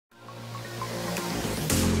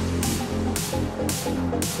Hi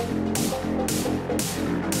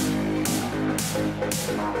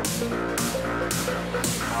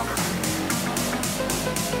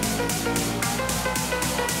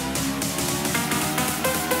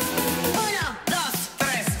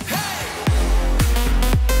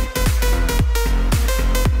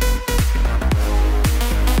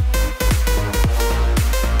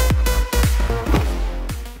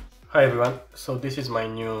everyone, so this is my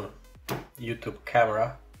new YouTube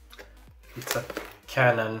camera. It's a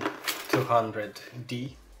Canon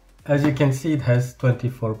 200D. As you can see, it has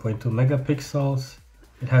 24.2 megapixels.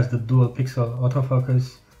 It has the dual pixel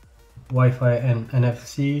autofocus, Wi-Fi and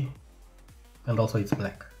NFC, and also it's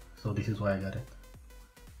black. So this is why I got it,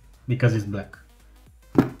 because it's black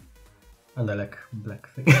and I like black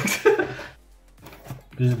things.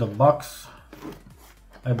 This is the box.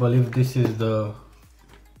 I believe this is the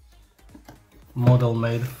model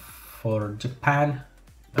made for Japan,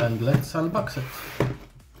 and let's unbox it.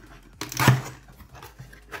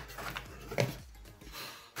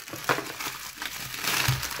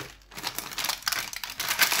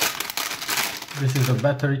 This is the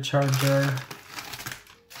battery charger.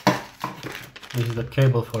 This is the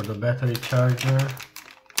cable for the battery charger.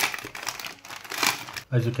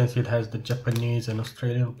 As you can see, it has the Japanese and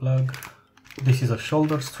Australian plug. This is a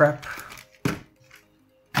shoulder strap.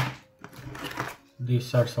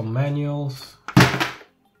 These are some manuals,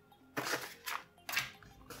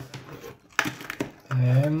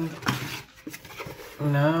 and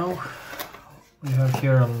now we have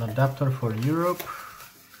here an adapter for Europe.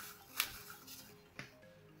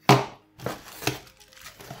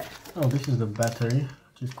 Oh, this is the battery,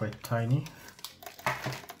 which is quite tiny.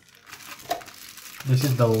 This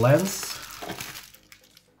is the lens.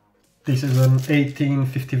 This is an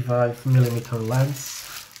 18-55mm lens.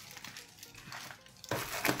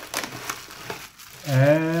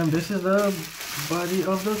 And this is the body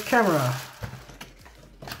of the camera.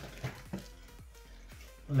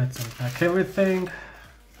 Let's unpack everything.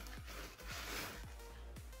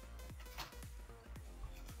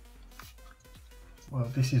 Well,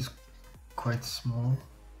 this is quite small.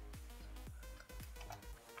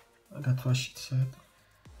 That's what she said.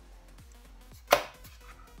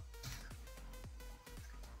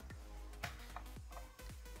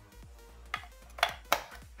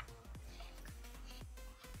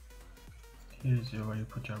 Here's where you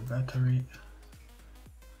put your battery.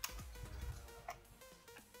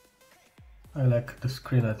 I like the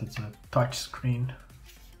screen that it's a touch screen,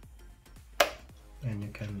 and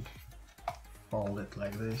you can fold it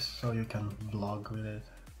like this so you can vlog with it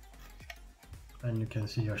and you can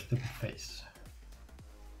see your stupid face.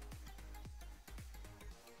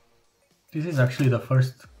 This is actually the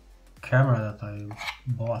first camera that I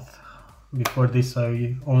bought. Before this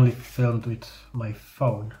I only filmed with my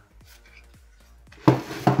phone.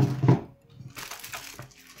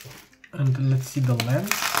 And let's see the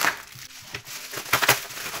lens.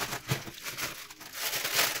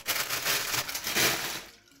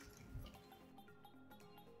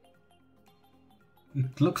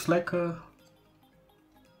 It looks like a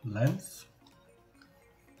lens,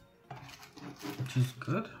 which is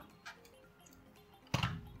good.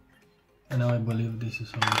 And now I believe this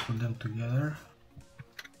is how we put them together.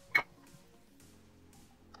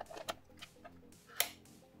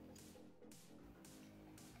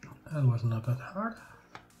 That was not that hard.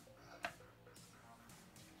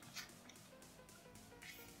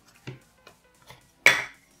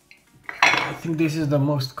 I think this is the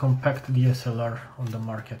most compact DSLR on the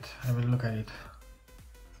market. I mean, look at it.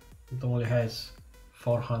 It only has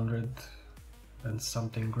 400 and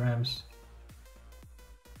something grams.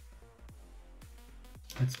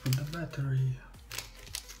 Let's put the battery.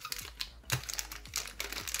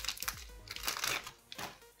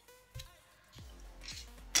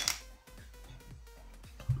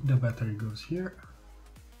 The battery goes here.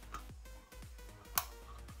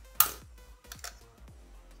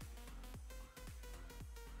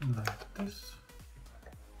 Like this.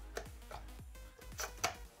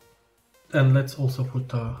 And let's also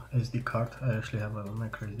put a SD card. I actually have a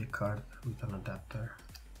micro SD card with an adapter.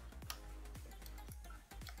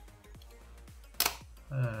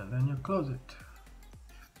 And then you close it.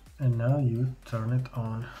 And now you turn it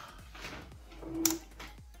on.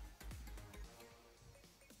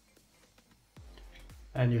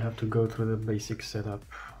 And you have to go through the basic setup.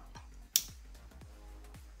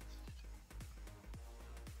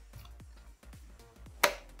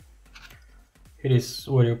 It is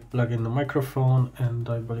where you plug in the microphone, and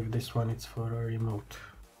I believe this one is for a remote.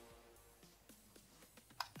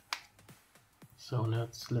 So now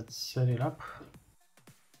let's set it up.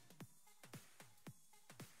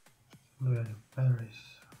 Look at the batteries.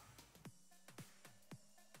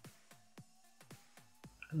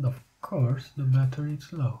 And of course the battery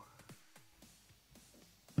is low.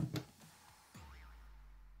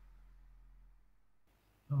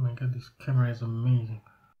 Oh my god, this camera is amazing.